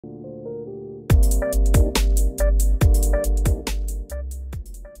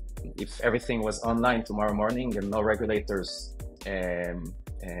if everything was online tomorrow morning and no regulators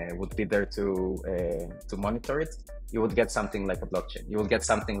would be there to monitor it, you would get something like a blockchain. You will get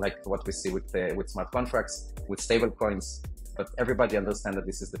something like what we see with smart contracts, with stable coins. But everybody understands that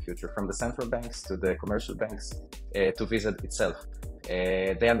this is the future, from the central banks to the commercial banks to Visa itself.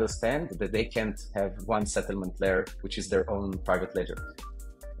 They understand that they can't have one settlement layer, which is their own private ledger,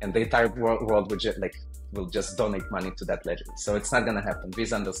 and the entire world will just donate money to that ledger. So it's not going to happen.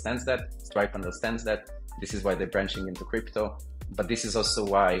 Visa understands that. Stripe understands that. This is why they're branching into crypto. But this is also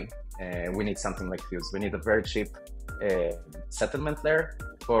why we need something like Fuse. We need a very cheap settlement layer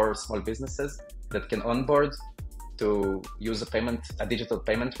for small businesses that can onboard to use a digital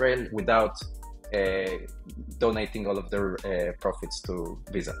payment rail without donating all of their profits to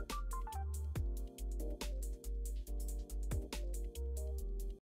Visa.